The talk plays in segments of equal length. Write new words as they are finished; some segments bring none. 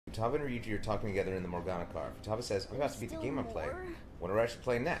Futaba and Ryuji are talking together in the Morgana car. Futaba says, I'm about to beat the game I'm playing. Wonder what I should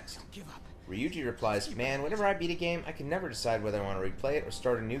play next. Ryuji replies, man, whenever I beat a game, I can never decide whether I want to replay it or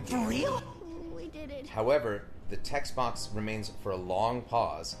start a new game. For real? We did it. However, the text box remains for a long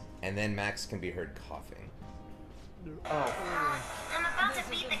pause, and then Max can be heard coughing. Oh. I'm about to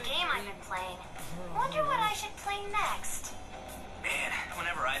beat the game I've been playing. Wonder what I should play next. Man,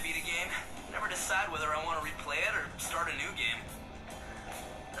 whenever I beat a game, I never decide whether I want to replay it or start a new game.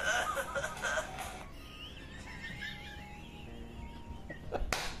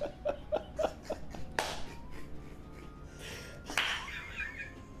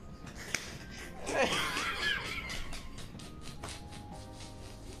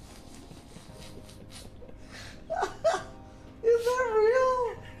 Is that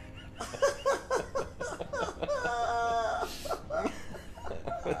real?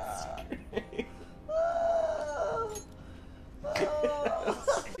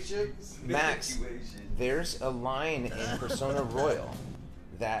 Max, there's a line in Persona Royal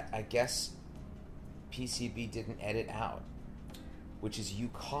that I guess PCB didn't edit out, which is you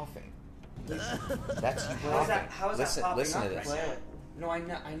coughing. That's you coughing. How is that popping listen up to this. right now? No,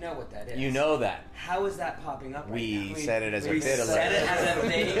 I know what that is. You know that. How is that popping up right now? We said it as a bit. We said it as a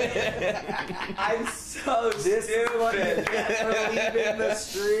thing. I'm so This stupid. For leaving the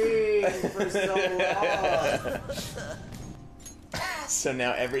stream for so long. So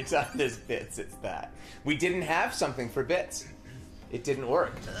now every time there's bits, it's that. We didn't have something for bits. It didn't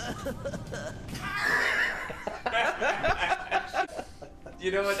work.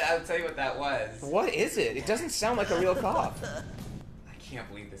 You know what? I'll tell you what that was. What is it? It doesn't sound like a real cough. I can't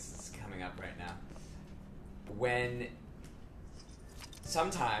believe this is coming up right now. When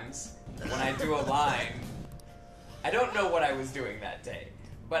sometimes when I do a line, I don't know what I was doing that day.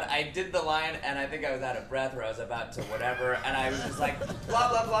 But I did the line, and I think I was out of breath, or I was about to whatever, and I was just like, blah,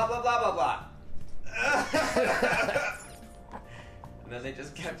 blah, blah, blah, blah, blah, blah. And then they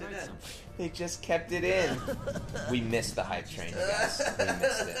just kept it in. They just kept it in. We missed the hype train, you guys. We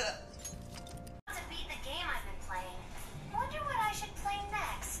missed it.